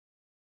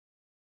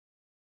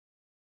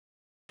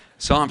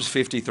Psalms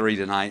 53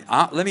 tonight.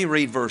 Let me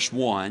read verse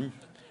 1.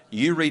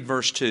 You read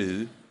verse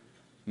 2.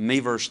 Me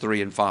verse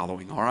 3 and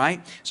following. All right?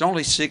 It's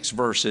only 6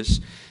 verses.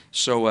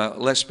 So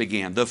let's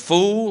begin. The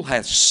fool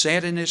hath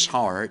said in his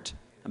heart,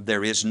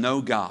 there is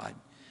no God.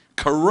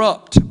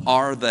 Corrupt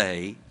are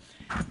they,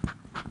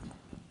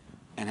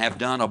 and have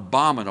done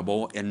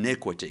abominable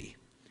iniquity.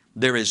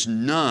 There is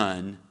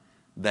none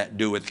that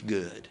doeth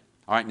good.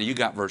 All right, now you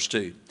got verse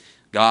 2.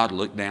 God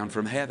looked down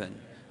from heaven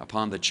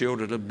upon the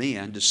children of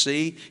men to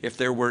see if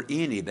there were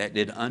any that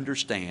did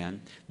understand,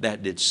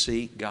 that did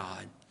seek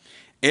God.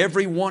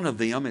 Every one of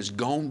them is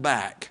gone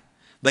back.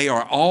 They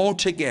are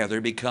altogether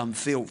become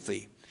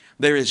filthy.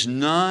 There is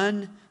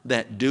none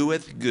that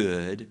doeth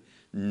good,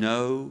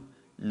 no,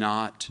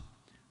 not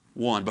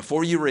one.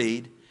 Before you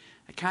read,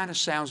 it kind of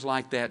sounds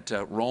like that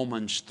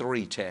Romans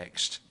 3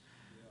 text.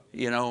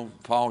 You know,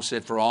 Paul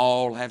said, for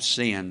all have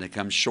sinned and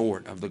come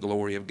short of the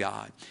glory of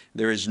God.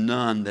 There is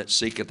none that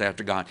seeketh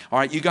after God. All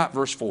right, you got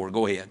verse 4.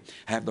 Go ahead.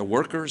 Have the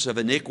workers of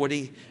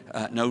iniquity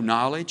no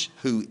knowledge,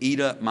 who eat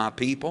up my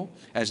people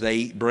as they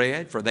eat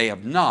bread? For they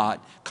have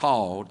not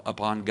called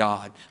upon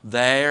God.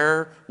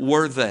 There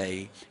were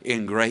they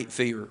in great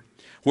fear.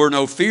 Where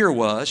no fear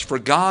was, for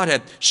God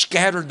hath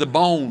scattered the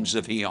bones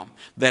of him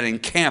that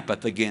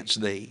encampeth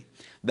against thee.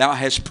 Thou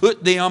hast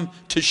put them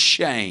to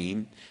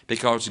shame,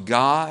 because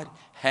God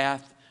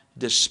hath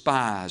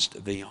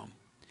despised them.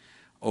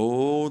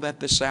 Oh, that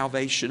the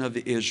salvation of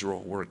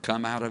Israel were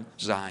come out of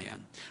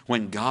Zion.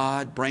 When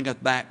God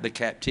bringeth back the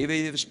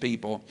captivity of his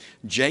people,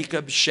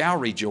 Jacob shall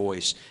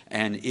rejoice,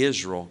 and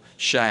Israel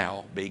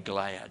shall be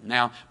glad.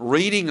 Now,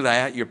 reading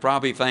that, you're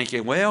probably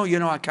thinking, well, you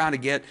know, I kind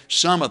of get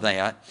some of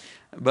that.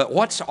 But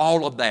what's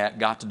all of that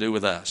got to do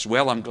with us?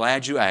 Well, I'm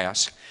glad you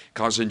asked,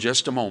 because in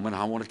just a moment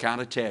I want to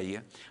kind of tell you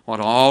what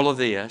all of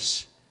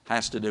this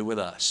has to do with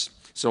us.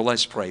 So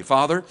let's pray.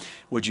 Father,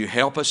 would you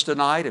help us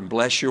tonight and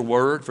bless your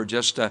word for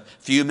just a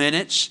few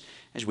minutes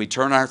as we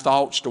turn our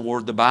thoughts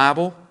toward the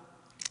Bible.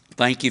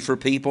 Thank you for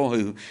people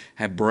who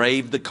have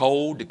braved the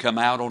cold to come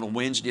out on a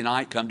Wednesday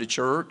night, come to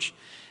church.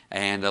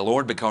 And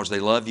Lord, because they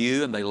love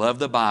you and they love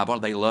the Bible,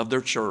 they love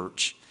their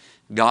church.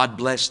 God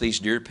bless these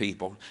dear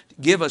people.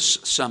 Give us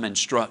some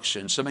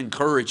instruction, some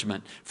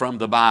encouragement from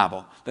the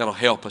Bible that'll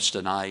help us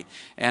tonight,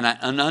 and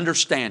an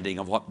understanding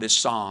of what this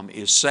psalm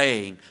is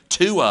saying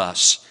to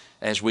us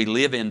as we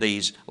live in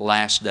these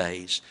last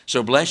days.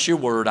 So bless your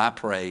word, I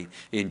pray,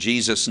 in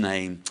Jesus'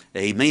 name,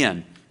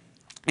 amen.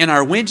 In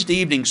our Wednesday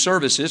evening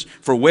services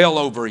for well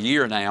over a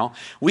year now,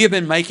 we have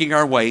been making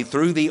our way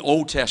through the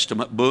Old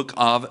Testament book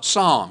of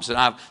Psalms. And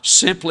I've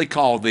simply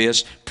called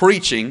this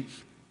Preaching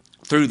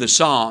Through the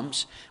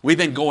Psalms. We've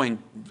been going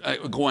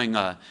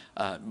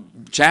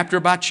chapter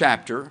by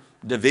chapter,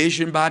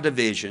 division by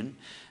division,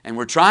 and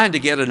we're trying to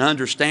get an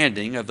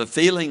understanding of the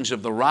feelings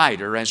of the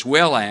writer as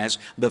well as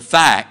the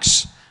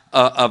facts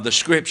of the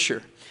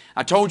Scripture.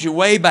 I told you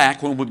way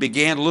back when we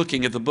began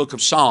looking at the book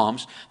of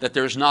Psalms that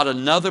there's not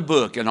another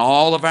book in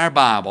all of our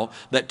Bible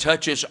that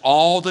touches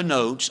all the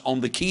notes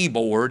on the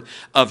keyboard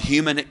of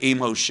human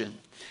emotion.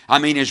 I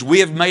mean, as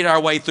we have made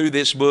our way through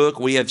this book,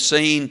 we have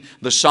seen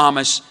the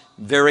psalmist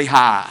very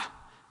high.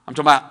 I'm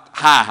talking about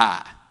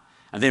high.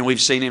 And then we've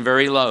seen him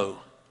very low.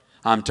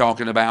 I'm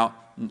talking about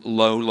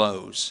low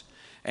lows.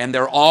 And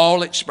they're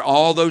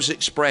all those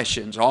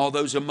expressions, all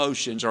those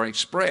emotions are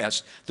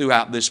expressed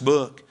throughout this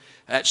book.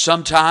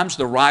 Sometimes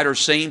the writer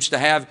seems to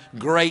have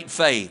great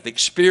faith,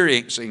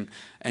 experiencing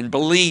and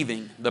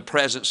believing the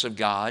presence of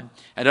God.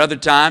 At other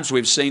times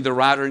we've seen the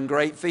writer in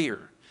great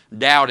fear,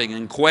 doubting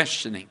and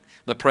questioning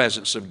the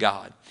presence of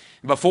God.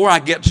 Before I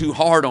get too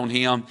hard on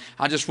him,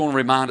 I just want to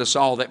remind us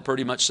all that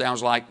pretty much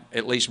sounds like,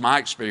 at least my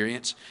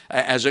experience,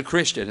 as a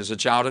Christian, as a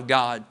child of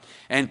God.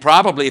 And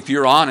probably, if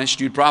you're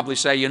honest, you'd probably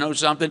say, you know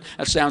something,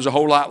 that sounds a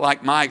whole lot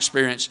like my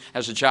experience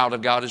as a child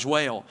of God as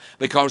well.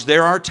 Because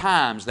there are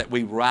times that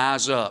we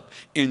rise up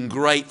in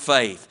great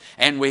faith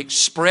and we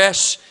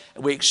express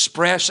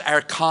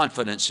our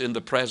confidence in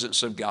the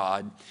presence of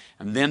God.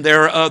 And then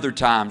there are other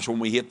times when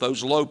we hit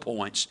those low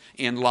points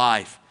in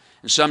life.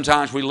 And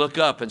sometimes we look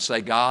up and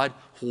say, God,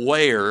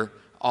 where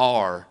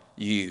are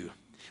you?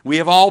 We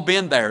have all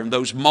been there in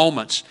those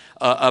moments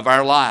of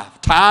our life.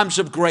 Times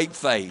of great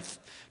faith.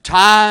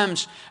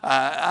 Times,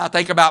 I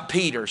think about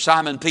Peter,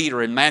 Simon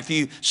Peter in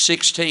Matthew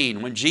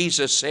 16, when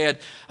Jesus said,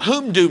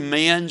 whom do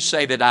men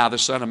say that I, the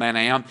Son of Man,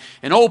 am?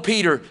 And old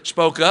Peter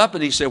spoke up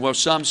and he said, well,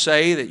 some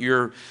say that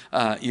you're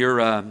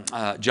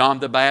John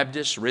the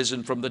Baptist,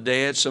 risen from the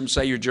dead. Some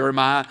say you're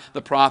Jeremiah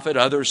the prophet.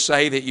 Others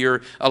say that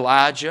you're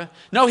Elijah.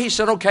 No, he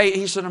said, okay,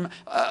 he said,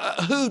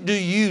 who do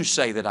you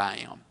say that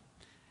I am?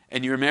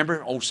 And you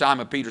remember, old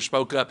Simon Peter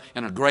spoke up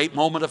in a great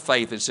moment of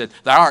faith and said,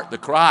 thou art the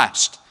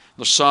Christ,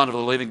 the Son of the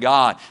living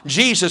God.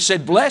 Jesus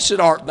said, blessed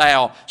art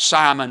thou,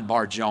 Simon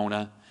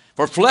Bar-Jonah,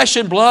 for flesh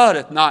and blood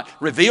hath not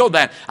revealed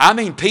that. I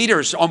mean,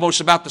 Peter's almost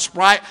about to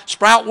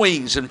sprout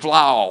wings and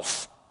fly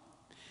off.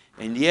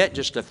 And yet,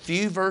 just a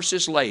few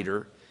verses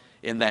later,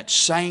 in that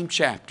same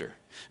chapter,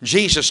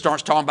 Jesus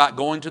starts talking about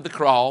going to the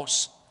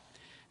cross.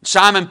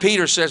 Simon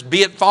Peter says,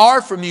 be it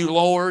far from you,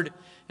 Lord.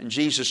 And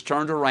Jesus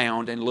turned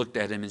around and looked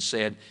at him and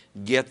said,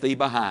 "Get thee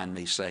behind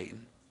me,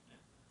 Satan."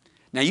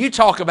 Now you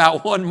talk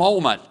about one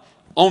moment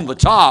on the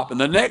top and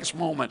the next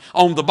moment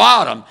on the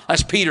bottom.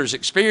 That's Peter's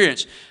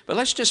experience. But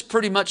let's just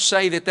pretty much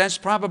say that that's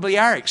probably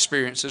our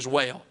experience as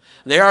well.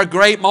 There are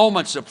great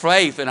moments of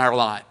faith in our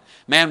life.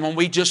 Man, when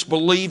we just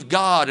believe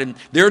God and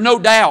there are no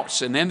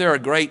doubts. And then there are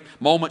great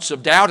moments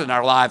of doubt in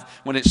our life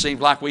when it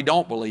seems like we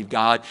don't believe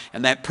God.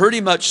 And that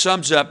pretty much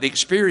sums up the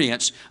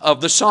experience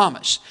of the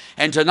psalmist.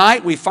 And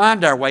tonight we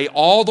find our way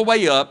all the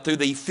way up through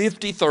the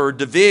 53rd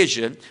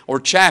division or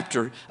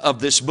chapter of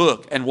this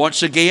book. And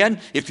once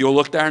again, if you'll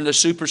look there in the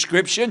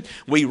superscription,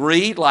 we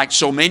read, like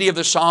so many of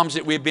the psalms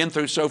that we've been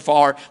through so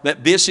far,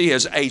 that this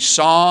is a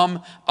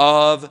psalm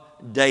of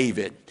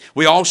David.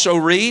 We also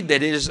read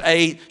that it is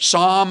a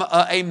psalm,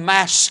 a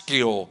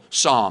maskil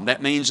psalm.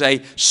 That means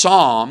a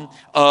psalm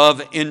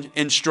of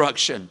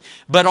instruction.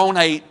 But on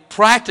a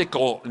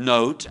practical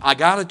note, I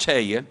got to tell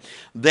you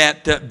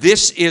that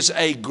this is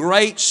a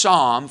great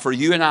psalm for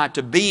you and I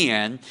to be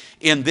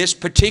in this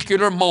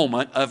particular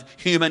moment of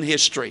human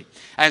history.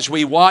 As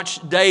we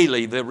watch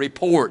daily the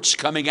reports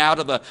coming out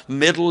of the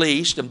Middle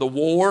East and the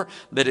war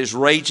that is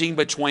raging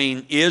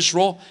between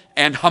Israel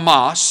and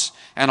Hamas,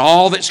 and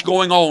all that's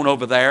going on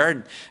over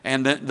there,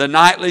 and the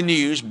nightly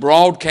news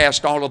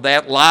broadcast all of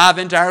that live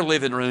into our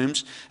living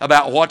rooms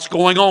about what's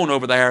going on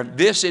over there.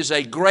 This is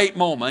a great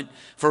moment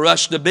for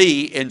us to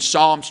be in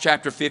Psalms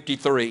chapter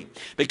 53,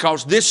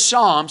 because this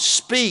psalm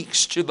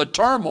speaks to the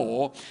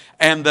turmoil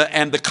and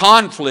the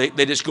conflict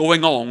that is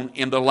going on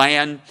in the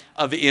land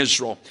of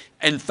Israel.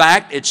 In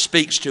fact, it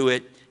speaks to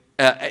it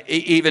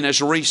even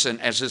as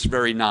recent as this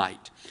very night.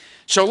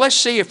 So let's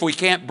see if we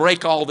can't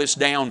break all this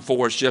down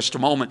for us just a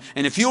moment.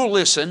 And if you'll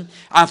listen,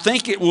 I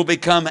think it will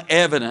become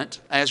evident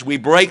as we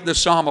break the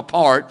psalm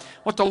apart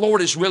what the Lord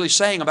is really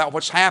saying about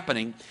what's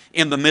happening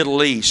in the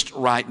Middle East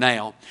right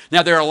now.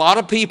 Now, there are a lot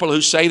of people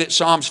who say that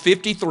Psalms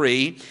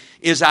 53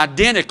 is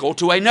identical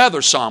to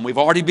another psalm. We've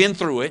already been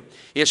through it.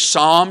 It's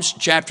Psalms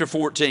chapter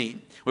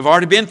 14. We've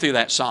already been through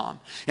that psalm.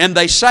 And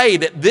they say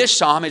that this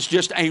psalm is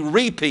just a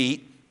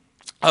repeat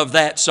of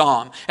that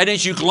psalm. And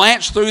as you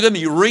glance through them,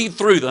 you read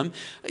through them,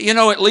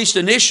 at least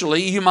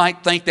initially, you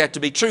might think that to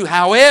be true.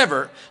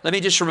 However, let me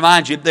just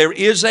remind you, there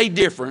is a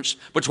difference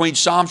between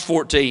Psalms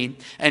 14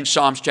 and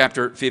Psalms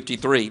chapter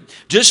 53.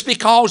 Just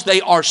because they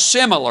are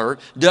similar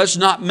does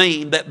not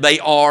mean that they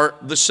are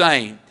the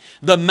same.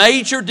 The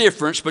major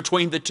difference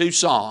between the two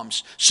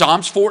Psalms,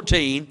 Psalms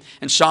 14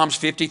 and Psalms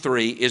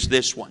 53, is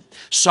this one.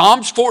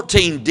 Psalms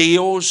 14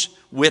 deals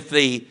with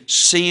the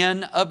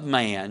sin of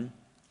man,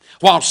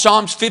 while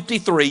Psalms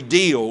 53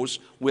 deals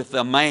with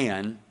the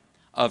man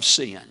of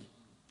sin.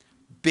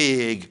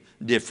 Big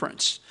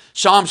difference.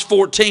 Psalms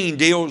 14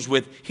 deals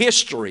with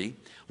history,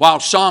 while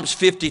Psalms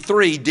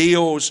 53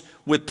 deals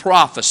with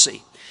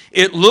prophecy.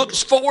 It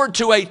looks forward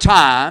to a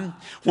time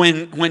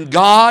when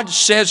God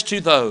says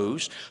to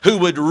those who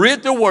would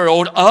rid the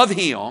world of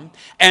Him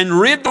and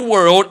rid the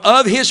world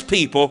of His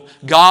people,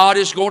 God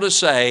is going to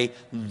say,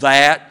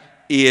 that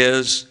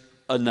is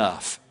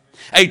enough.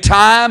 A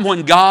time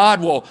when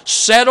God will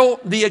settle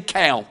the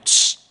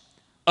accounts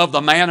of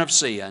the man of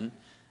sin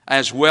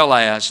as well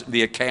as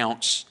the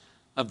accounts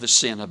of the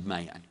sin of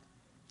man.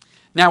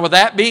 Now, with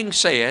that being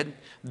said,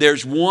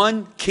 there's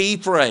one key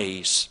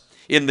phrase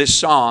in this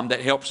psalm that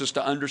helps us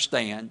to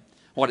understand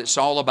what it's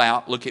all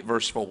about. Look at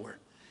verse 4.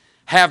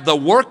 Have the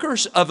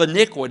workers of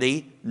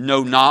iniquity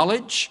no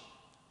knowledge?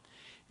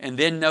 And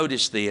then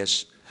notice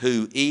this,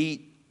 who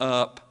eat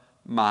up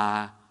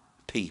my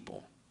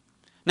people.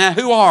 Now,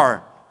 who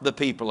are the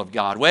people of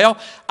God? Well,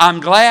 I'm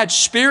glad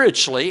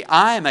spiritually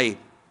I am a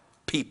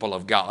people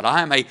of God.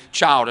 I am a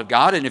child of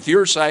God. And if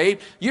you're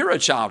saved, you're a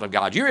child of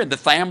God. You're in the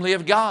family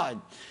of God.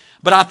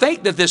 But I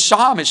think that this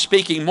psalm is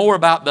speaking more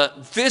about the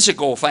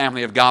physical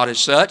family of God as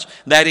such,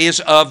 that is,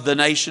 of the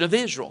nation of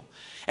Israel.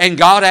 And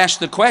God asks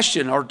the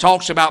question, or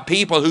talks about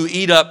people who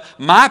eat up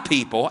my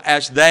people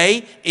as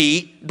they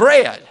eat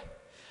bread.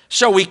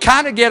 So we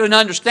kind of get an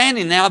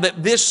understanding now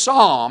that this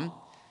psalm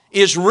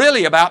is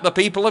really about the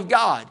people of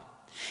God.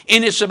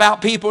 And it's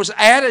about people's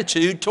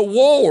attitude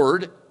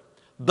toward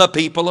the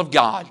people of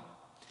God.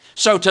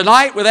 So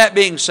tonight, with that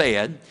being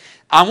said,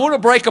 I want to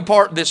break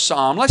apart this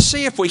psalm. Let's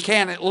see if we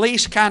can at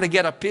least kind of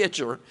get a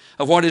picture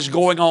of what is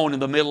going on in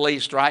the Middle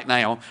East right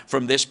now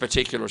from this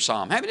particular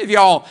psalm. How many of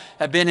y'all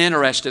have been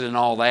interested in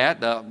all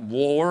that? The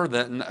war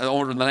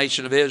over the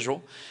nation of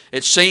Israel.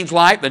 It seems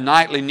like the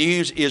nightly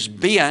news is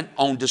bent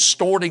on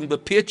distorting the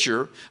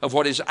picture of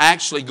what is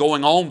actually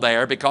going on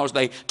there, because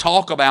they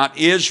talk about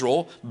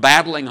Israel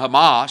battling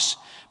Hamas.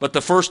 But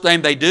the first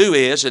thing they do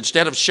is,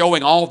 instead of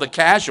showing all the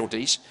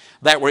casualties,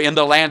 that were in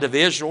the land of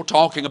Israel,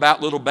 talking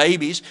about little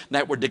babies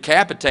that were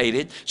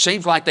decapitated.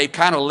 Seems like they've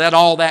kind of let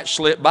all that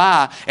slip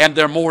by, and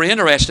they're more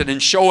interested in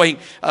showing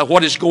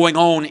what is going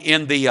on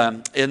in the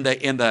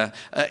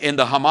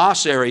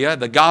Hamas area,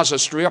 the Gaza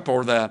Strip,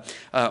 or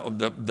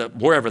the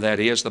wherever that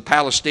is, the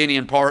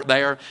Palestinian part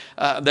there.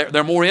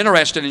 They're more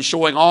interested in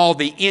showing all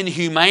the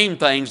inhumane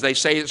things they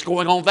say is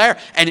going on there,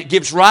 and it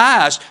gives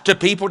rise to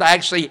people to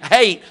actually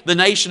hate the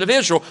nation of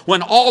Israel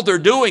when all they're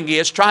doing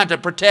is trying to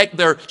protect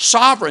their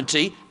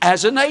sovereignty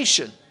as a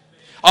nation.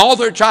 All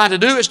they're trying to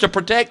do is to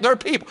protect their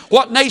people.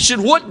 What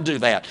nation wouldn't do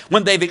that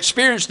when they've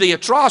experienced the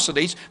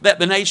atrocities that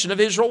the nation of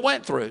Israel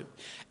went through?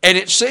 And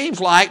it seems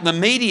like the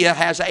media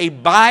has a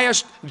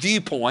biased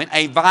viewpoint,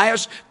 a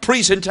biased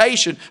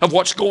presentation of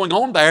what's going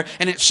on there.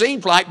 And it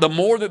seems like the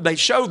more that they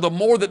show, the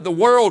more that the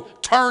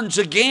world turns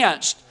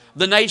against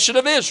the nation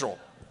of Israel.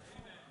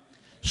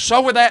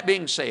 So with that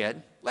being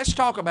said, let's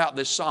talk about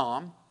this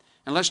psalm,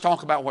 and let's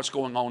talk about what's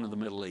going on in the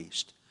Middle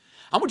East.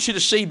 I want you to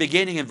see,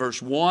 beginning in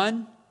verse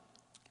 1,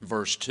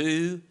 verse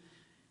 2,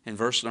 and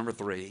verse number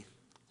 3,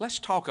 let's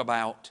talk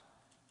about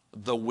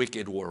the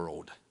wicked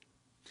world.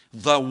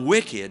 The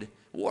wicked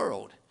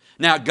world.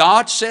 Now,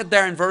 God said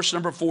there in verse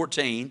number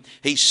 14,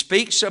 He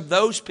speaks of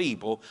those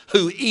people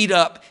who eat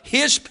up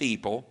His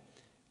people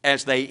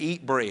as they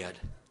eat bread.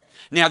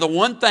 Now, the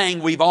one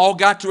thing we've all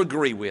got to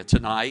agree with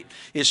tonight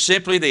is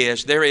simply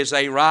this: there is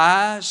a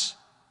rise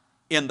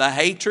in the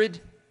hatred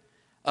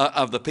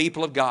of the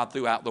people of God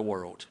throughout the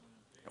world.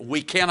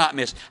 We cannot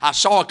miss. I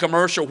saw a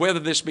commercial, whether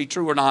this be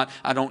true or not,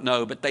 I don't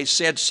know, but they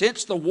said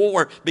since the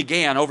war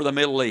began over the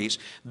Middle East,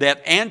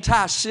 that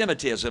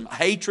anti-Semitism,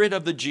 hatred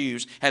of the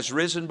Jews, has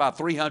risen by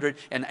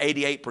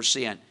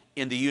 388%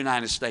 in the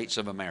United States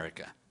of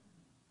America.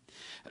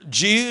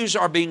 Jews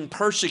are being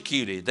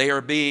persecuted. They are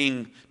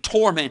being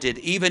tormented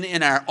even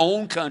in our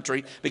own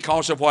country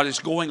because of what is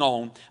going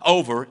on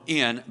over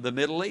in the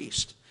Middle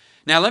East.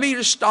 Now let me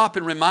just stop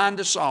and remind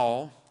us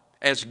all,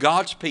 as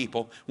God's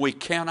people, we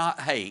cannot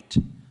hate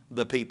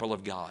the people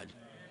of God.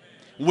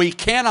 We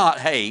cannot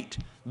hate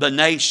the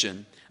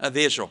nation of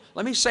Israel.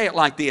 Let me say it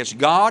like this: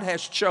 God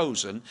has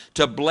chosen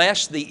to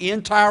bless the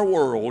entire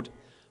world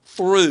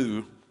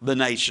through the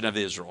nation of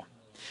Israel.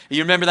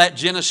 You remember that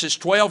Genesis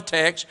 12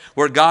 text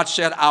where God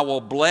said, I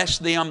will bless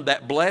them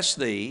that bless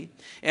thee,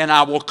 and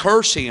I will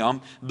curse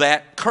him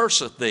that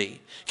curseth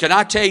thee. Can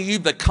I tell you,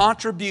 the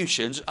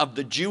contributions of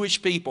the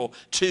Jewish people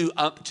to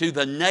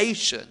the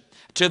nation,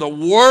 to the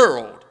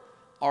world,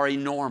 are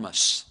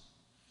enormous.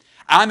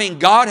 I mean,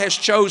 God has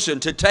chosen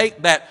to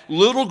take that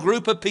little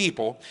group of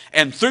people,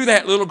 and through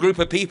that little group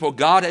of people,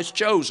 God has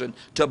chosen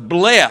to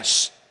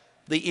bless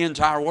the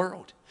entire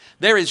world.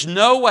 There is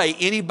no way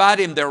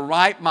anybody in their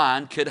right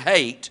mind could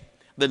hate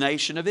the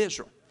nation of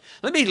Israel.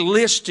 Let me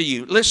list to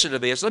you, listen to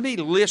this, let me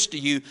list to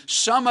you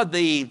some of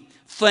the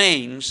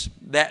things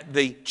that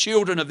the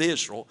children of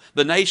Israel,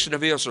 the nation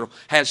of Israel,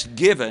 has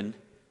given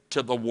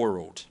to the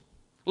world.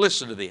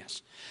 Listen to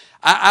this.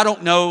 I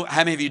don't know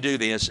how many of you do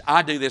this.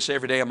 I do this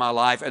every day of my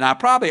life, and I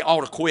probably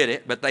ought to quit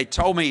it, but they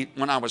told me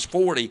when I was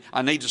 40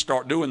 I need to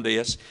start doing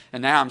this,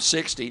 and now I'm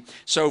 60.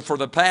 So for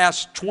the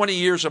past 20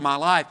 years of my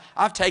life,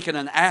 I've taken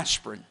an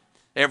aspirin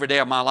every day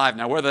of my life.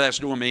 Now, whether that's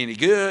doing me any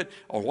good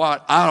or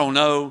what, I don't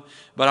know,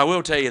 but I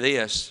will tell you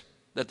this,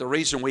 that the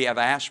reason we have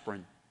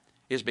aspirin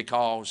is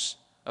because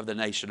of the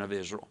nation of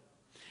Israel.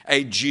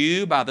 A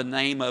Jew by the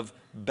name of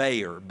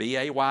Bayer,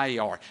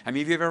 B-A-Y-E-R. Have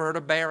you ever heard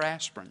of Bayer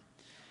aspirin?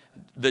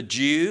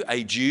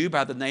 A Jew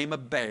by the name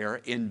of Bayer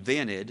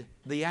invented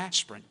the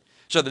aspirin.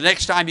 So the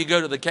next time you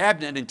go to the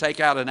cabinet and take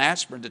out an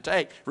aspirin to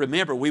take,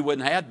 remember, we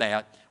wouldn't have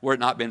that were it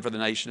not been for the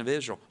nation of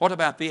Israel. What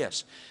about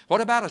this? What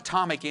about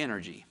atomic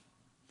energy?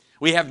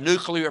 We have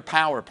nuclear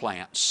power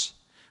plants.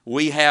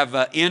 We have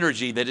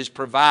energy that is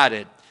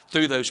provided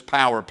through those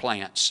power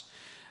plants.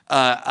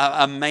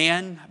 A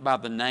man by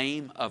the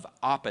name of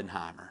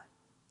Oppenheimer,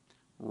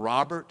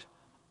 Robert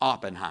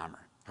Oppenheimer.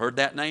 Heard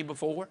that name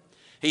before?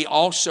 He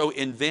also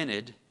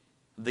invented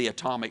the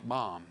atomic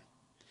bomb.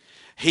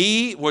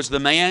 He was the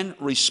man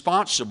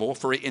responsible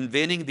for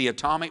inventing the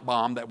atomic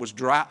bomb that was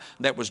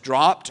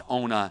dropped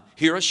on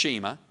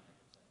Hiroshima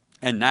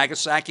and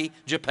Nagasaki,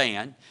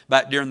 Japan,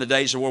 back during the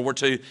days of World War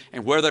II.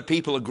 And whether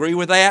people agree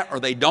with that or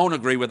they don't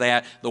agree with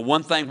that, the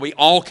one thing we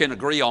all can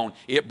agree on,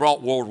 it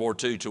brought World War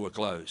II to a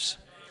close.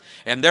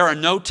 And there are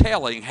no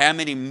telling how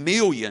many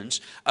millions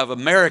of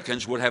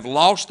Americans would have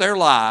lost their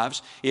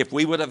lives if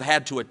we would have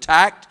had to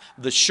attack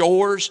the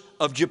shores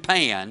of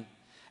Japan.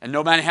 And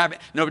no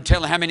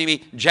telling how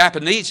many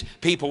Japanese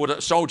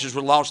soldiers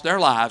would have lost their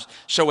lives.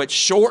 So it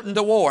shortened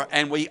the war,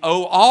 and we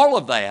owe all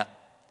of that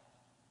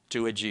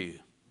to a Jew.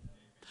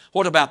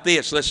 What about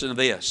this? Listen to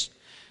this.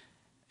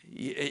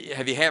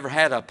 Have you ever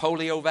had a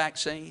polio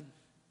vaccine?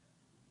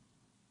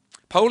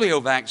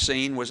 Polio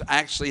vaccine was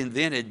actually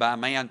invented by a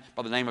man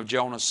by the name of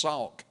Jonas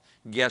Salk.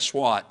 Guess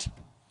what?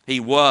 He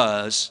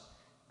was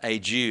a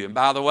Jew. And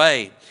by the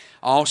way,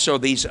 also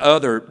these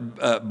other,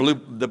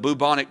 the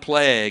bubonic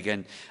plague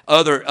and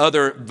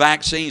other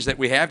vaccines that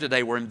we have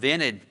today were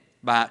invented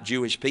by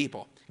Jewish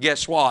people.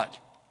 Guess what?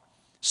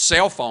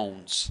 Cell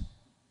phones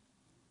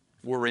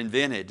were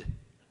invented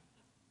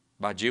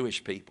by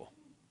Jewish people.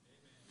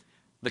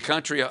 The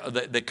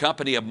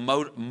company of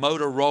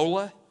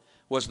Motorola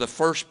was the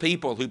first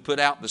people who put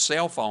out the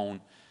cell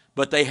phone,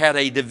 but they had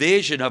a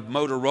division of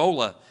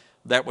Motorola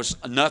that was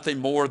nothing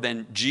more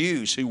than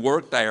Jews who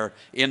worked there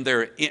in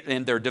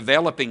their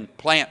developing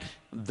plant.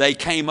 They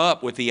came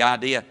up with the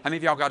idea. How many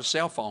of y'all got a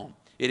cell phone?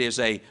 It is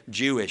a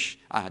Jewish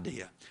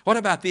idea. What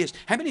about this?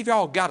 How many of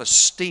y'all got a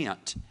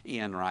stent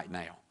in right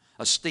now?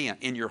 A stent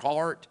in your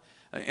heart,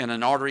 in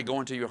an artery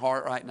going to your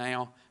heart right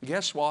now?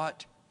 Guess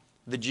what?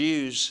 The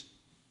Jews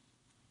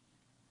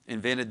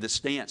invented the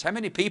stents. How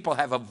many people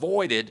have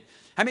avoided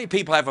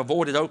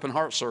open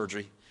heart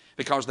surgery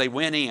because they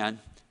went in,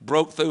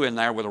 broke through in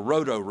there with a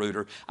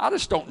roto-rooter? I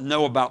just don't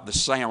know about the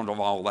sound of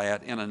all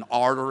that in an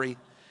artery.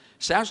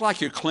 Sounds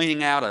like you're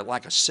cleaning out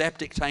a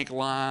septic tank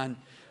line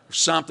or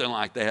something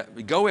like that.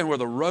 You go in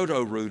with a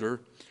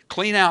roto-rooter,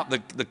 clean out the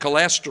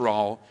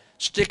cholesterol,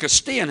 stick a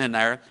stent in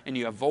there, and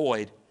you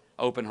avoid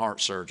open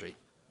heart surgery.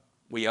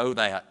 We owe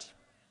that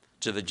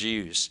to the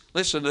Jews.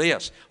 Listen to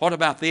this. What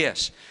about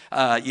this?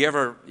 You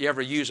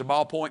ever use a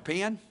ballpoint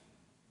pen?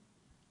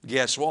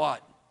 Guess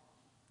what?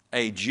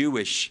 A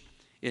Jewish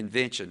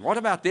invention. What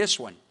about this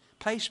one?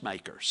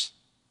 Pacemakers.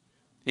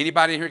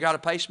 Anybody in here got a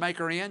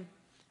pacemaker in?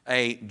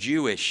 A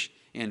Jewish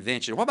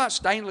invention. What about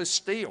stainless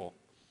steel?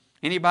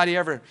 Anybody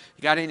ever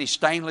got any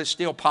stainless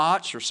steel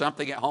pots or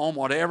something at home,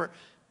 whatever?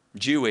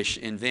 Jewish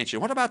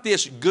invention. What about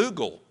this?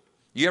 Google.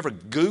 You ever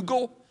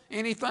Google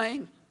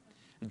anything?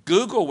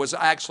 Google was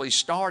actually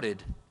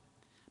started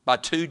by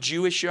two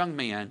Jewish young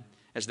men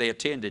as they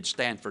attended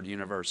Stanford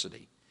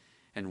University.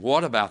 And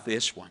what about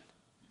this one?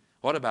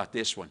 What about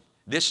this one?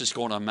 This is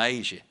going to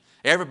amaze you.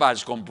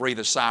 Everybody's going to breathe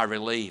a sigh of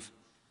relief.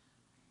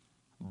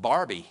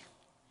 Barbie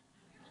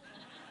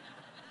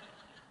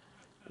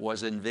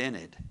was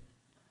invented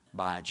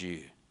by a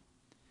Jew.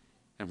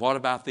 And what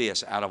about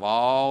this? Out of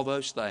all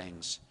those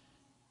things,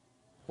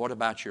 what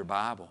about your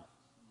Bible?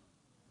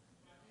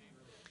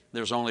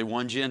 There's only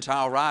one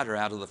Gentile writer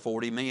out of the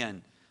 40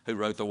 men who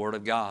wrote the Word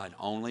of God.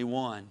 Only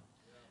one,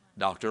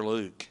 Dr.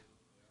 Luke.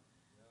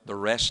 The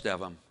rest of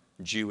them,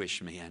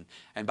 Jewish men.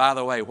 And by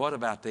the way, what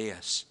about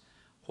this?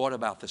 What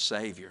about the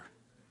Savior?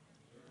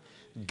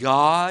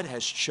 God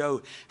has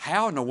chosen.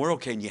 How in the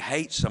world can you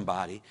hate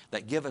somebody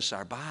that gave us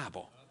our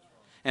Bible?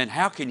 And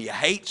how can you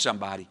hate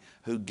somebody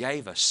who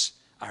gave us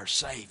our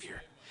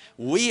Savior?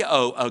 We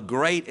owe a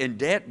great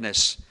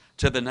indebtedness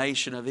to the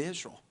nation of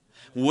Israel.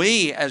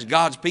 We, as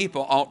God's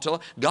people, ought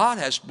to. God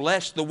has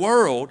blessed the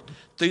world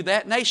through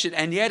that nation.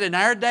 And yet in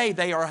our day,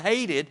 they are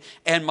hated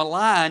and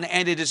maligned,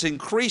 and it is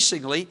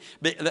increasingly,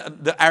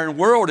 our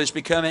world is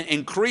becoming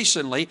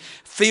increasingly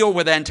filled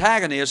with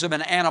antagonism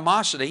and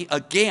animosity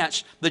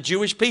against the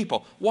Jewish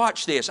people.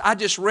 Watch this. I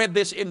just read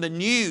this in the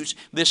news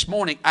this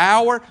morning.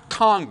 Our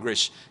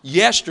Congress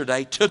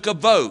yesterday took a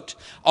vote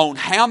on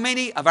how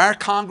many of our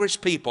Congress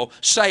people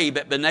say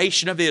that the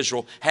nation of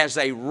Israel has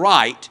a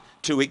right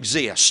to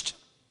exist.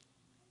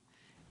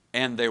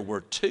 And there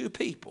were two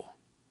people.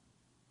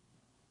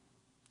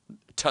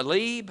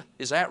 Talib,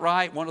 is that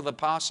right? One of the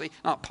posse?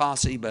 Not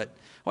posse, but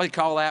what do you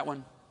call that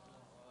one?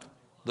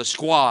 The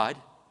squad.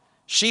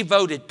 She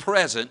voted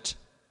present.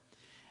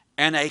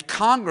 And a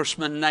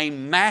congressman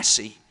named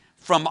Massey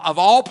from, of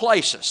all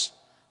places,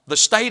 the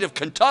state of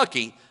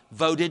Kentucky,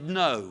 voted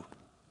no.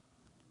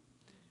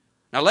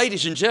 Now,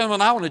 ladies and gentlemen,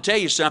 I want to tell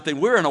you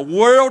something. We're in a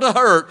world of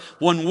hurt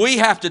when we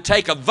have to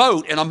take a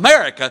vote in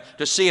America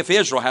to see if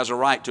Israel has a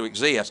right to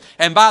exist.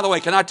 And by the way,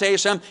 can I tell you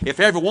something? If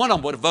every one of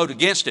them would have voted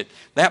against it,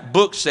 that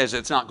book says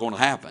it's not going to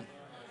happen.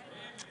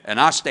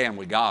 And I stand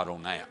with God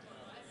on that.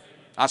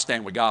 I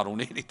stand with God on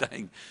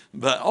anything.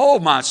 But, oh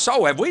my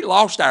soul, have we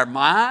lost our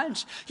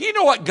minds? You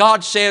know what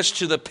God says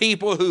to the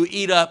people who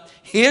eat up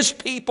His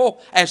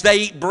people as they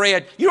eat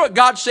bread? You know what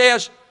God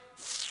says?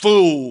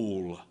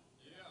 Fool.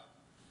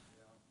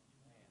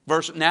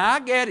 Now, I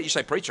get it. You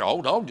say, preacher,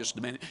 hold on just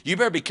a minute. You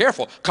better be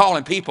careful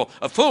calling people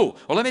a fool.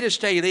 Well, let me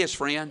just tell you this,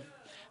 friend.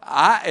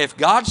 If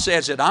God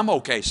says it, I'm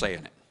okay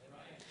saying it.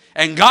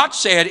 And God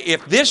said,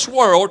 if this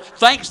world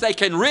thinks they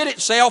can rid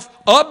itself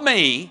of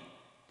me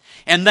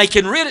and they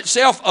can rid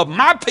itself of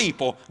my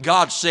people,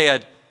 God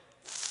said,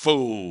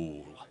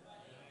 fool.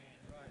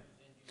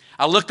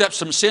 I looked up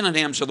some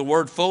synonyms of the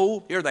word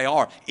fool. Here they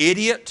are.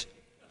 Idiot,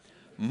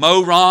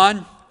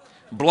 moron,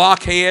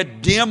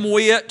 blockhead,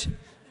 dimwit,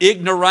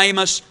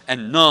 ignoramus,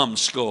 and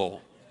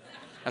numbskull.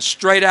 That's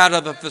straight out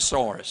of the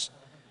thesaurus.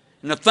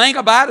 And the thing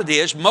about it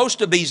is,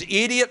 most of these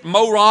idiot,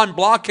 moron,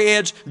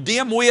 blockheads,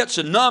 dimwits,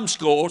 and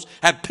numbskulls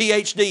have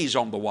PhDs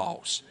on the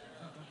walls.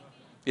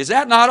 Is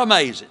that not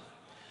amazing?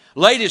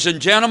 Ladies and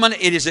gentlemen,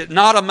 is it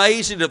not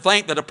amazing to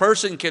think that a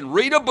person can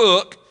read a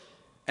book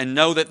and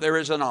know that there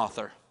is an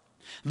author?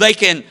 They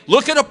can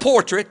look at a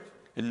portrait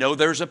and know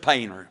there's a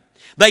painter.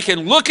 They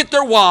can look at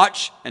their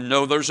watch and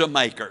know there's a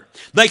maker.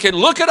 They can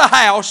look at a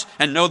house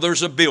and know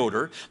there's a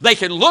builder. They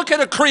can look at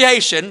a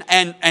creation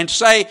and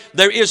say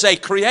there is a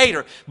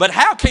creator. But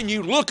how can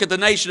you look at the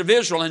nation of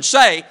Israel and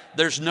say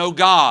there's no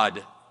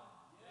God?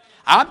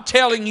 I'm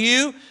telling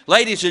you,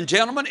 ladies and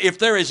gentlemen, if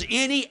there is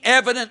any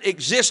evidence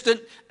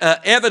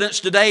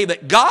today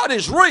that God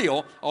is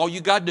real, all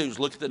you got to do is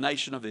look at the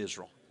nation of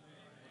Israel.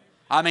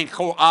 I mean,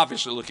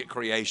 obviously look at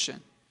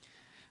creation.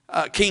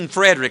 King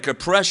Frederick of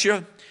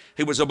Prussia,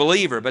 he was a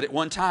believer, but at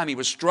one time he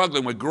was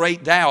struggling with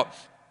great doubt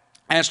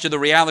as to the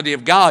reality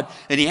of God.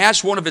 And he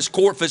asked one of his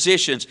court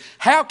physicians,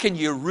 how can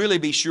you really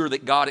be sure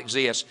that God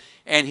exists?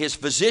 And his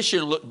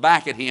physician looked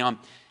back at him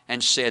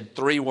and said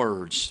 3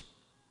 words.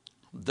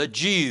 The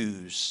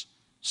Jews,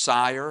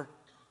 sire,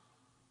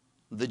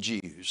 the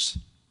Jews.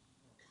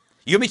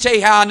 You let me tell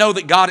you how I know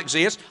that God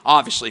exists.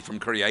 Obviously from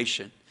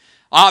creation.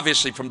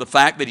 Obviously from the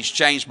fact that He's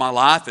changed my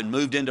life and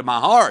moved into my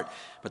heart.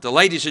 But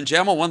ladies and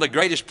gentlemen, one of the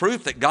greatest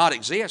proof that God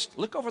exists,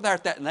 look over there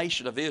at that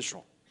nation of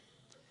Israel.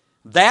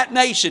 That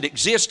nation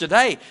exists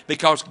today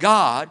because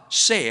God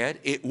said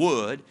it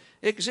would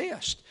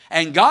exist.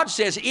 And God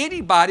says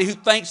anybody who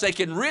thinks they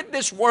can rid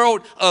this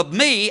world of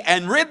me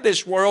and rid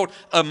this world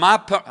of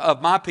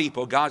my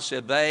people, God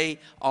said they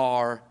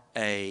are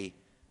a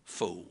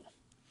fool.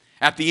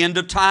 At the end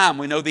of time,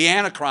 we know the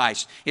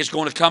Antichrist is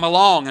going to come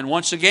along, and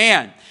once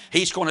again,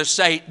 he's going to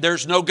say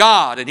there's no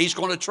God, and he's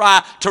going to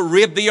try to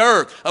rid the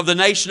earth of the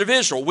nation of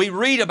Israel. We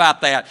read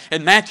about that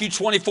in Matthew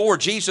 24.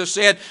 Jesus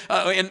said,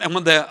 and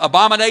when the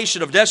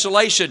abomination of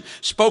desolation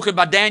spoken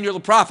by Daniel the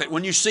prophet,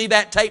 when you see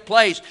that take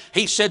place,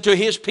 he said to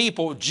his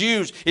people,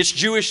 Jews, it's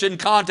Jewish in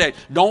context,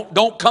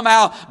 don't come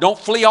out, don't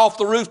flee off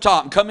the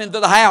rooftop and come into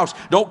the house,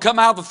 don't come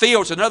out of the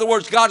fields. In other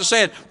words, God is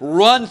saying,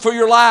 run for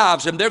your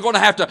lives, and they're going to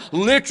have to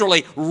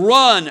literally run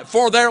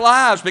for their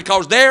lives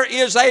because there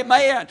is a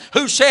man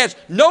who says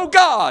no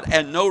God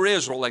and no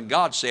Israel, and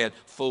God said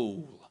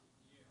fool.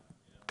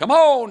 Come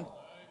on.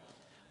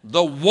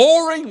 The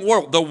warring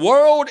world. The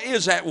world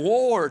is at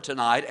war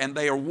tonight, and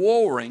they are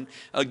warring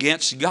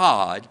against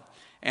God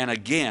and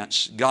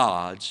against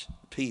God's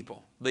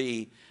people.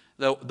 The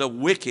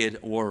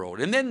wicked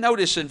world. And then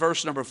notice in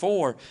verse number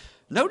 4,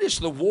 notice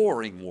the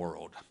warring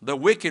world. The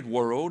wicked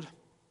world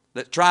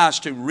that tries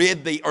to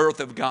rid the earth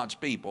of God's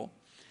people.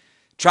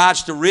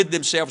 Tries to rid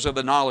themselves of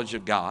the knowledge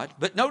of God.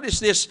 But notice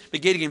this,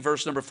 beginning in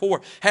verse number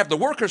 4. Have the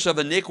workers of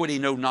iniquity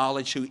no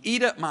knowledge, who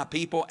eat up my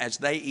people as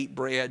they eat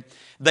bread?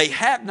 They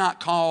have not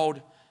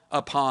called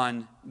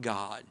upon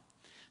God.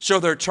 So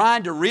they're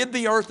trying to rid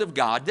the earth of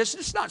God. Does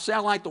this not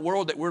sound like the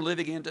world that we're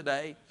living in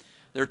today?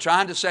 They're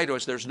trying to say to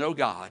us, there's no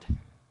God.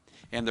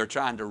 And they're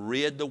trying to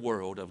rid the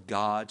world of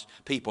God's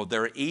people.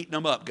 They're eating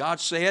them up. God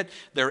said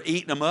they're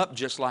eating them up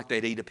just like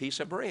they'd eat a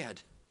piece of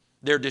bread.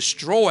 They're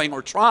destroying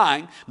or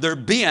trying, they're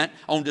bent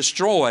on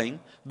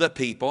destroying the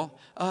people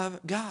of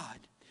God.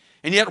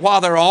 And yet while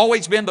there have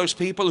always been those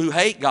people who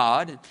hate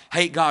God and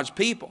hate God's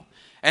people,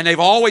 and they've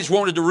always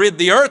wanted to rid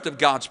the earth of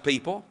God's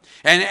people,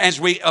 and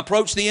as we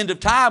approach the end of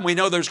time, we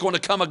know there's going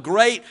to come a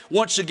great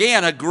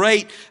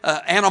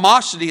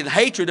animosity and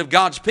hatred of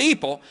God's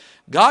people.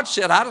 God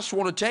said, I just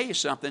want to tell you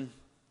something.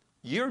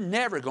 You're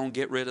never going to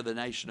get rid of the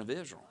nation of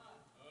Israel.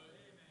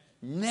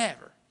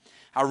 Never.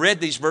 I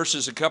read these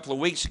verses a couple of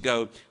weeks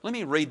ago. Let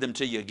me read them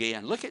to you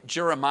again. Look at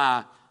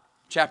Jeremiah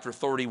chapter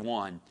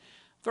 31,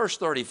 verse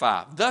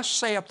 35. Thus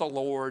saith the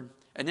Lord,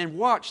 and then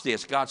watch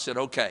this. God said,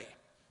 okay,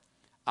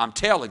 I'm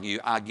telling you,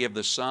 I give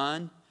the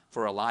sun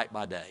for a light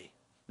by day.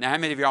 Now, how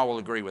many of y'all will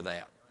agree with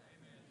that?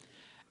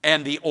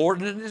 And the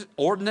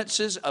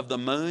ordinances of the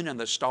moon and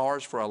the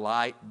stars for a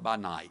light by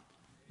night.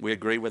 We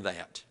agree with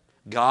that.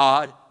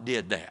 God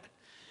did that.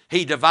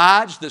 He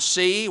divides the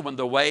sea when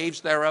the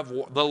waves thereof,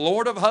 the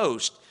Lord of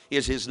hosts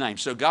is His name.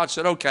 So God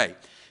said, okay,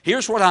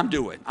 here's what I'm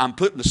doing. I'm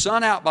putting the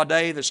sun out by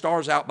day, the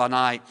stars out by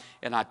night,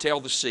 and I tell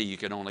the sea you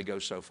can only go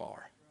so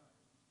far.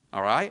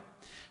 All right?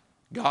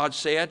 God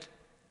said,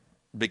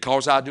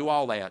 because I do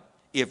all that,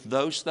 if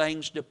those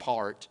things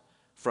depart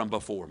from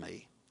before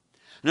me.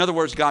 In other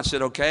words, God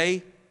said,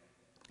 okay,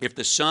 if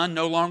the sun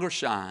no longer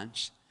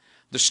shines,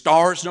 the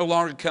stars no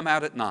longer come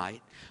out at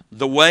night,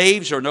 the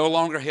waves are no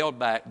longer held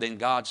back, then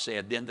God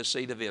said, then the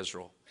seed of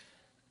Israel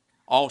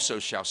also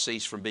shall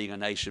cease from being a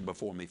nation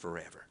before me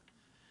forever.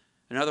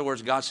 In other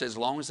words, God says, as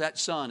long as that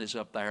sun is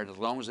up there, as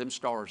long as them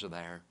stars are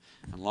there,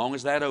 as long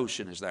as that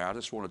ocean is there, I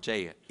just want to tell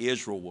you,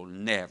 Israel will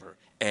never,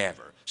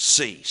 ever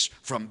cease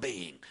from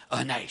being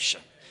a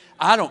nation.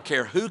 I don't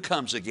care who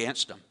comes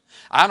against them.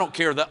 I don't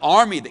care the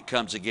army that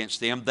comes against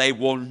them. They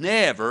will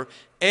never,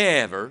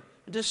 ever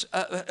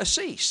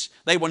cease.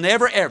 They will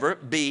never ever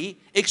be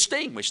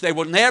extinguished. They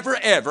will never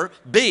ever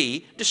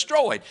be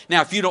destroyed.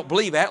 Now, if you don't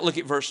believe that, look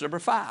at verse number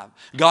 5.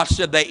 God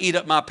said, they eat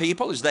up my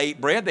people as they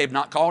eat bread. They've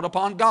not called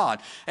upon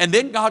God. And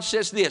then God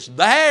says this,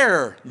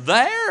 there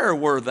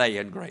were they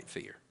in great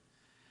fear,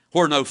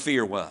 where no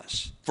fear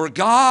was. For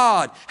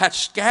God hath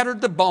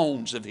scattered the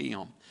bones of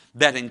him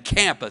that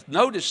encampeth,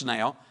 notice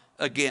now,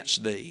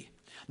 against thee.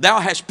 Thou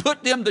hast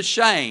put them to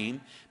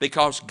shame,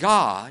 because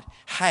God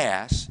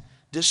has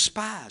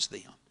despised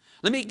them.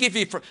 Let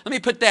me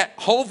put that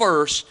whole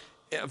verse,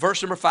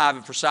 verse number 5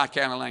 in Forsyth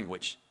County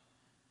language.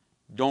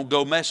 Don't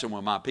go messing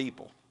with my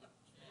people.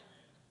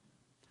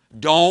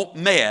 Don't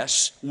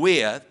mess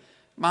with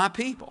my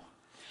people.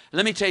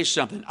 Let me tell you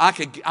something. I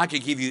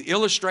could give you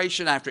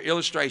illustration after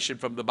illustration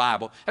from the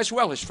Bible, as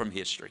well as from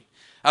history,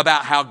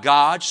 about how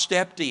God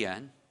stepped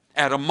in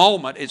at a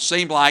moment it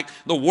seemed like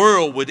the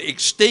world would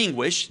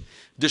extinguish,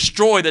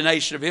 destroy the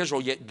nation of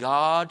Israel, yet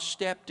God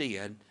stepped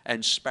in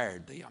and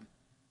spared them.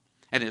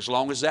 And as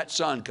long as that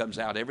sun comes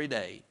out every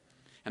day,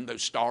 and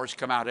those stars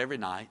come out every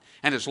night,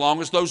 and as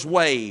long as those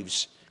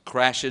waves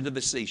crash into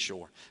the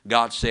seashore,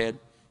 God said,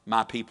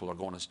 my people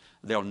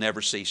they'll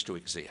never cease to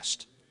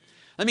exist.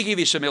 Let me give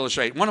you some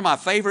illustration. One of my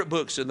favorite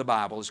books in the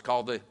Bible is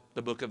called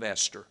the book of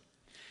Esther.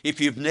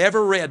 If you've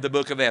never read the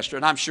book of Esther,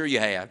 and I'm sure you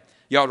have,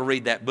 you ought to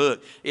read that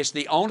book. It's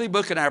the only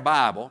book in our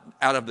Bible,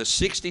 out of the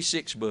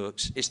 66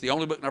 books, it's the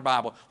only book in our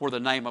Bible where the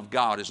name of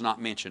God is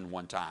not mentioned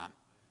one time.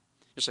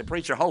 You say,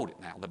 preacher, hold it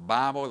now. The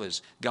Bible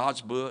is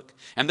God's book.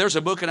 And there's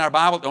a book in our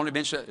Bible that only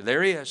mentions,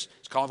 there is.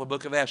 It's called the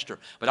book of Esther.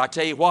 But I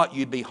tell you what,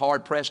 you'd be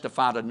hard-pressed to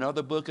find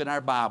another book in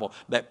our Bible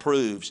that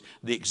proves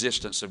the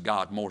existence of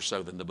God more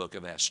so than the book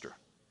of Esther.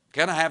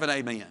 Can I have an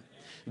amen?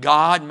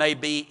 God may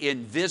be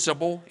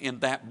invisible in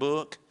that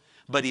book,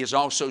 but He is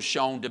also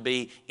shown to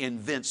be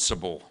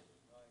invincible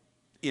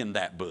in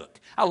that book.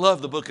 I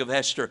love the book of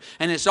Esther.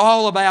 And it's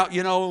all about,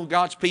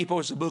 God's people.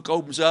 As the book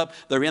opens up,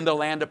 they're in the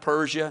land of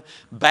Persia.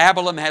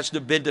 Babylon has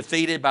been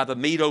defeated by the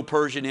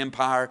Medo-Persian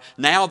Empire.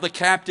 Now the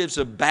captives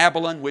of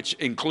Babylon, which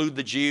include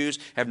the Jews,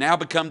 have now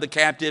become the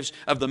captives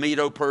of the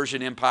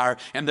Medo-Persian Empire.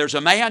 And there's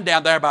a man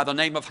down there by the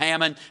name of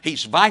Haman.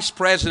 He's vice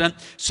president,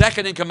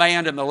 second in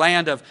command in the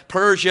land of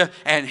Persia,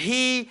 and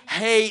he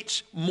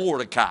hates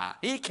Mordecai.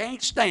 He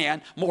can't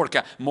stand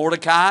Mordecai.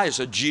 Mordecai is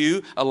a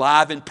Jew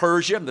alive in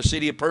Persia, in the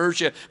city of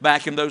Persia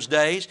back in those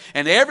days.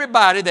 And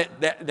everybody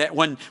that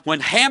when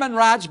Haman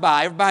rides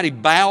by, everybody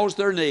bows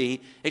their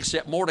knee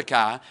except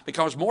Mordecai,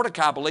 because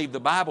Mordecai believed the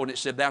Bible and it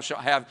said, thou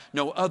shalt have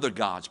no other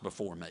gods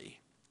before me.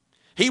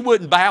 He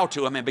wouldn't bow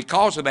to him, and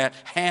because of that,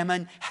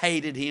 Haman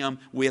hated him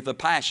with a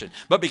passion.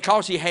 But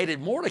because he hated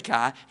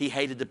Mordecai, he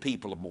hated the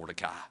people of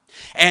Mordecai.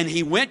 And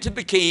he went to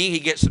the king, he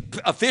gets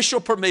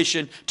official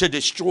permission to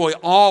destroy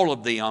all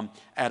of them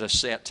at a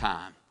set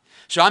time.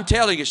 So I'm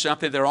telling you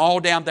something, they're all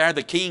down there.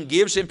 The king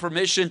gives him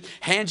permission,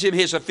 hands him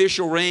his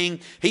official ring.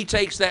 He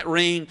takes that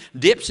ring,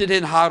 dips it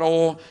in hot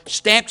oil,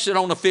 stamps it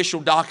on official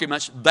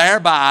documents,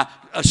 thereby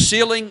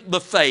sealing the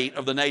fate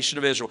of the nation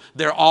of Israel.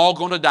 They're all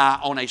going to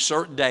die on a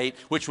certain date,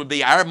 which would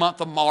be our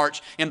month of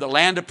March in the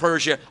land of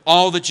Persia.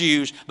 All the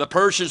Jews, the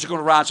Persians are going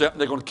to rise up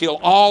and they're going to kill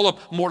all of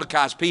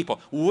Mordecai's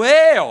people.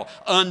 Well,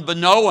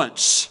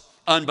 unbeknownst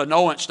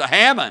to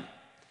Haman,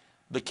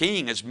 the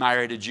king has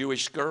married a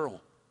Jewish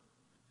girl.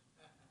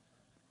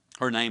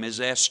 Her name is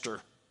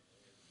Esther.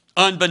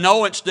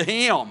 Unbeknownst to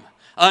him,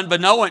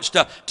 unbeknownst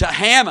to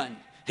Haman,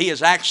 he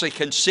has actually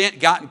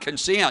gotten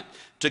consent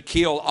to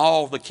kill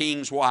all the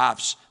king's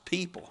wife's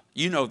people.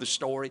 You know the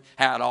story,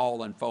 how it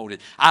all unfolded.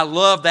 I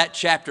love that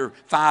chapter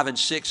 5 and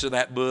 6 of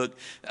that book.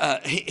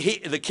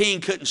 The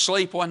king couldn't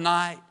sleep one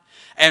night,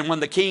 and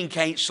when the king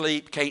can't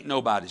sleep, can't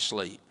nobody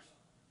sleep.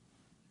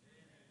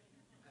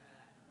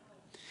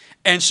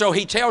 And so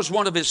he tells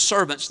one of his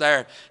servants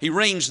there, he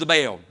rings the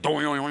bell.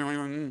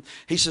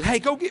 He said, hey,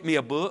 go get me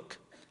a book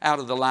out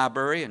of the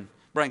library and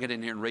bring it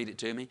in here and read it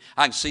to me.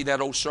 I can see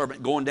that old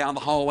servant going down the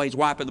hallways,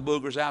 wiping the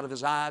boogers out of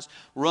his eyes,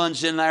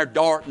 runs in there,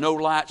 dark, no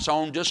lights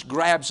on, just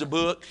grabs the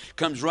book,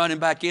 comes running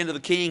back into the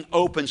king,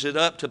 opens it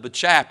up to the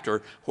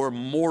chapter where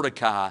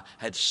Mordecai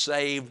had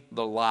saved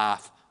the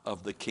life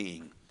of the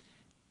king.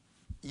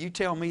 You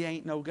tell me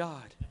ain't no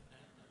God.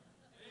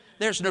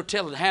 There's no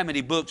telling how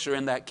many books are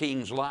in that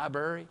king's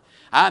library.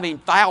 I mean,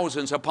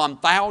 thousands upon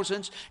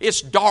thousands.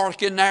 It's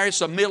dark in there. It's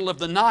the middle of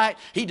the night.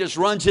 He just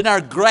runs in there,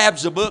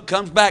 grabs the book,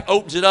 comes back,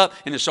 opens it up,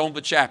 and it's on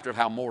the chapter of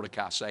how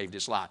Mordecai saved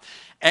his life.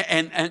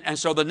 And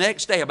so the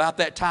next day, about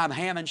that time,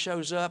 Haman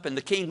shows up, and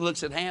the king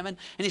looks at Haman,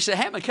 and he said,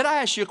 Haman, could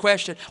I ask you a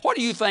question? What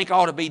do you think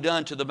ought to be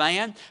done to the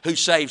man who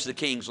saves the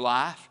king's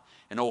life?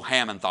 And old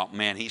Haman thought,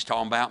 man, he's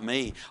talking about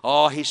me.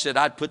 Oh, he said,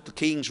 I'd put the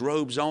king's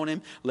robes on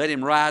him, let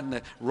him ride in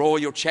the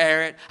royal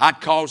chariot. I'd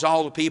cause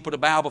all the people to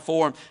bow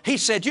before him. He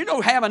said, you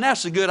know, Haman,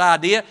 that's a good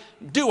idea.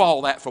 Do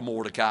all that for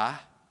Mordecai.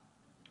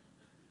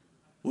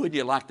 Wouldn't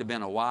you like to have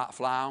been a white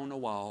fly on the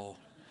wall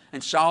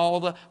and saw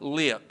the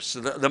lips,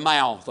 the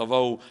mouth of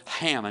old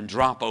Haman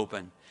drop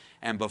open?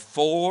 And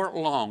before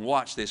long,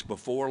 watch this,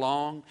 before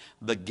long,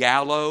 the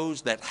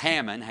gallows that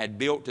Haman had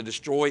built to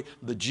destroy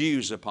the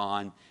Jews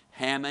upon,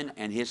 Haman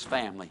and his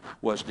family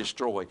was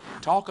destroyed.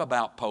 Talk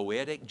about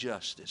poetic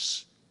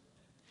justice.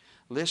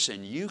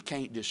 Listen, you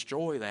can't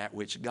destroy that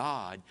which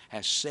God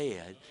has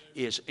said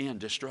is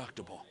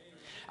indestructible.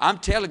 I'm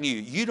telling you,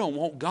 you don't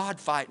want God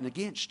fighting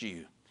against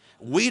you.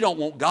 We don't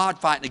want God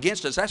fighting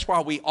against us. That's why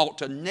we ought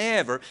to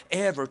never,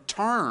 ever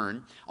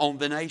turn on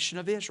the nation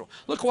of Israel.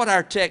 Look what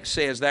our text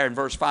says there in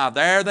verse 5.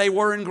 There they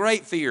were in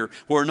great fear,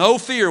 where no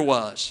fear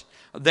was.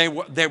 They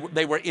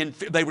were in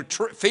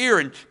fear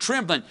and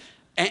trembling.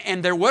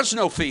 And there was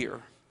no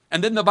fear.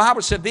 And then the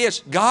Bible said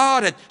this,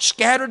 God had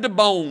scattered the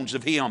bones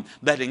of him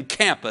that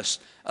encampeth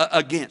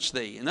against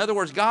thee. In other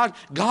words,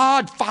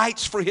 God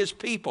fights for his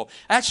people.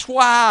 That's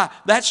why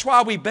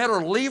we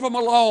better leave them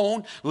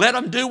alone, let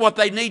them do what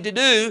they need to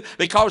do,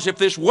 because if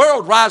this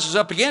world rises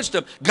up against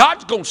them,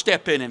 God's going to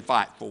step in and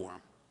fight for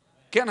them.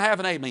 Can I have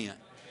an amen?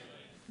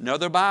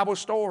 Another Bible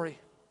story.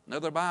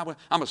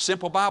 I'm a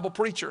simple Bible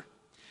preacher.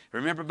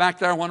 Remember back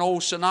there when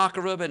old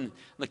Sennacherib and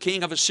the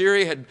king of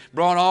Assyria had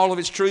brought all of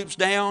his troops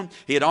down?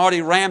 He had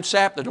already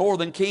ransacked the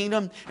northern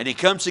kingdom, and he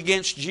comes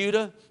against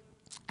Judah.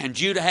 And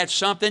Judah had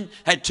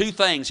two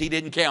things he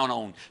didn't count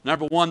on.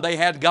 Number one, they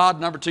had God.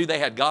 Number two, they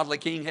had godly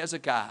King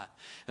Hezekiah.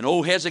 And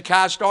old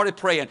Hezekiah started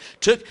praying.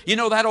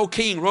 That old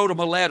king wrote him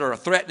a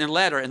threatening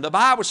letter. And the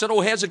Bible said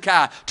old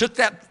Hezekiah took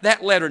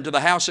that letter into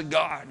the house of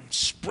God and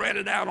spread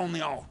it out on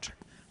the altar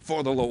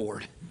for the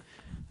Lord.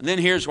 And then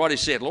here's what he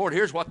said. Lord,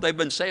 here's what they've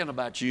been saying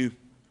about you.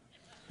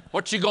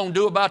 What you going to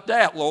do about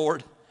that,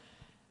 Lord?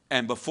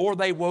 And before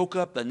they woke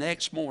up the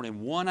next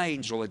morning, one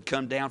angel had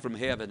come down from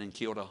heaven and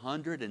killed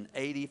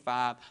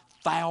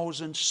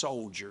 185,000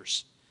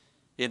 soldiers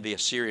in the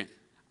Assyrian.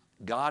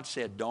 God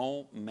said,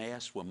 don't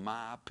mess with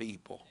my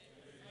people.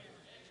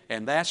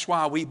 And that's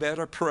why we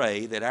better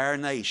pray that our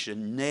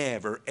nation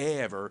never,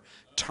 ever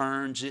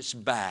turns its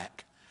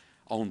back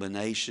on the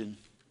nation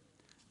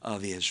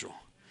of Israel.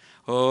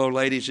 Oh,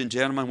 ladies and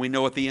gentlemen, we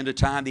know at the end of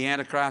time the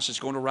Antichrist is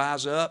going to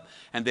rise up,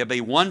 and there'll be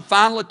one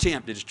final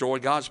attempt to destroy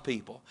God's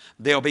people.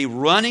 They'll be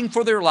running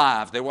for their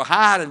lives. They will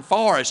hide in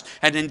forests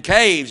and in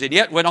caves. And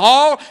yet when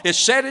all is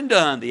said and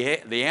done,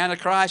 the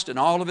Antichrist and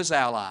all of his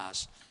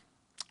allies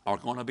are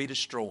going to be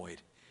destroyed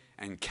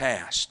and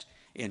cast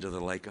into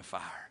the lake of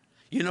fire.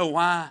 You know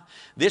why?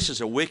 This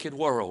is a wicked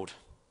world,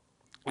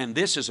 and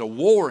this is a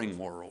warring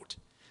world.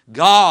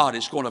 God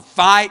is going to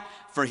fight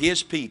for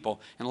his people.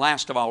 And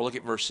last of all, look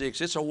at verse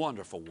 6. It's a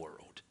wonderful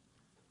world.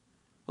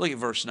 Look at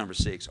verse number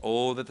 6.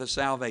 Oh, that the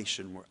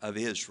salvation of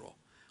Israel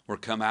were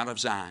come out of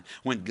Zion.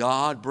 When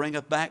God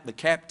bringeth back the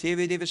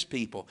captivity of his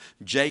people,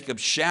 Jacob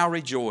shall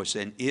rejoice,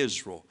 and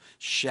Israel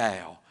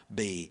shall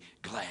be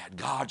glad.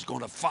 God's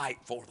going to fight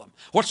for them.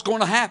 What's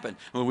going to happen?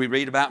 When we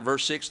read about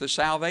verse 6, the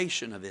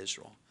salvation of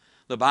Israel.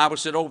 The Bible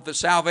said, oh, the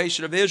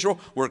salvation of Israel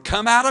were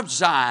come out of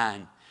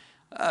Zion.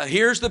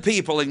 Here's the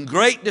people in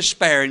great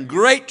despair, in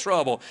great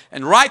trouble.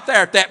 And right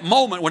there at that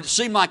moment when it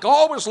seemed like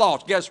all was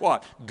lost, guess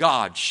what?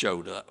 God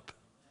showed up.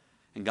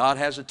 And God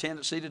has a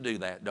tendency to do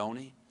that, don't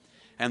he?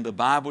 And the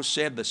Bible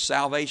said the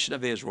salvation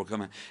of Israel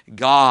coming.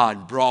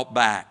 God brought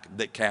back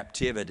the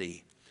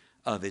captivity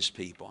of his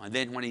people. And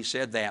then when he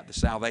said that, the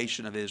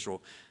salvation of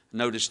Israel,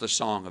 notice the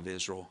song of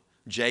Israel.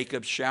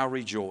 Jacob shall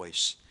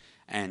rejoice,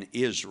 and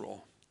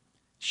Israel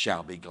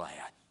shall be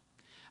glad.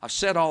 I've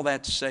said all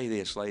that to say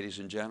this, ladies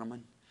and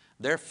gentlemen.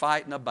 They're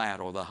fighting a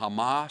battle. The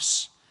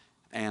Hamas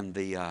and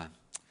the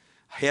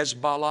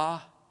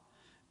Hezbollah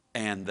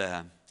and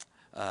the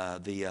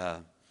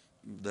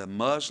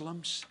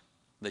Muslims,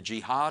 the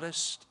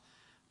jihadists,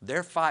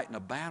 they're fighting a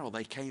battle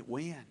they can't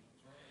win.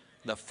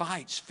 The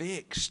fight's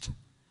fixed.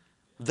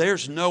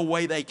 There's no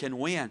way they can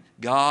win.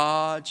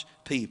 God's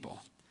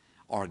people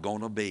are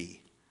going to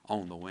be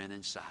on the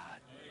winning side.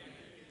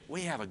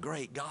 We have a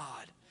great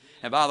God.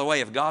 And by the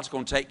way, if God's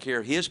going to take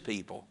care of his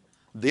people,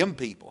 them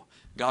people,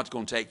 God's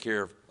going to take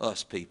care of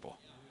us people.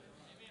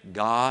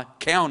 God,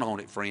 count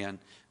on it, friend.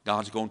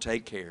 God's going to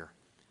take care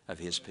of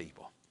his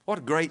people. What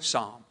a great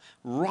psalm.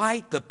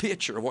 Right the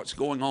picture of what's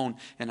going on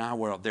in our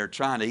world. They're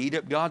trying to eat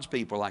up God's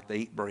people like they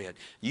eat bread.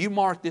 You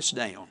mark this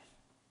down.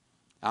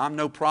 I'm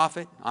no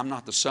prophet. I'm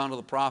not the son of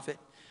the prophet.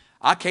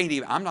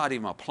 I'm not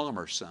even a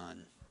plumber's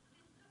son.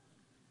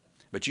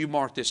 But you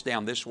mark this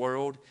down. This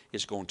world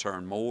is going to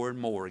turn more and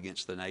more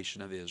against the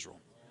nation of Israel.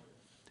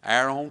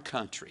 Our own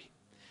country.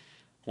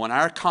 When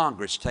our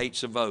Congress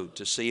takes a vote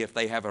to see if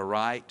they have a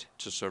right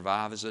to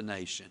survive as a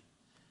nation,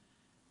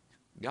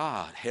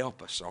 God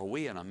help us. Are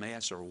we in a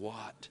mess or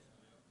what?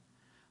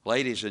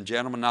 Ladies and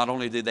gentlemen, not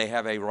only do they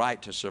have a right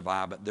to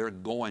survive, but they're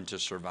going to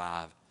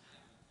survive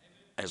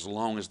as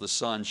long as the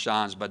sun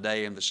shines by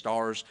day and the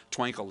stars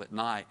twinkle at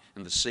night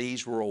and the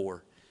seas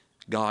roar.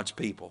 God's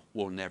people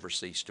will never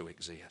cease to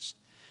exist.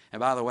 And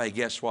by the way,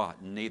 guess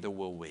what? Neither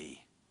will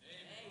we.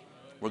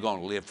 We're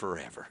going to live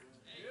forever.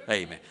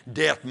 Amen.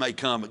 Death may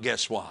come, but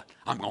guess what?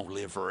 I'm going to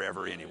live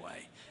forever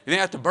anyway. You may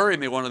have to bury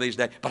me one of these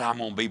days, but I'm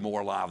going to be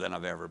more alive than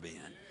I've ever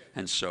been.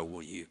 And so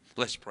will you.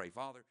 Let's pray.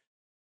 Father.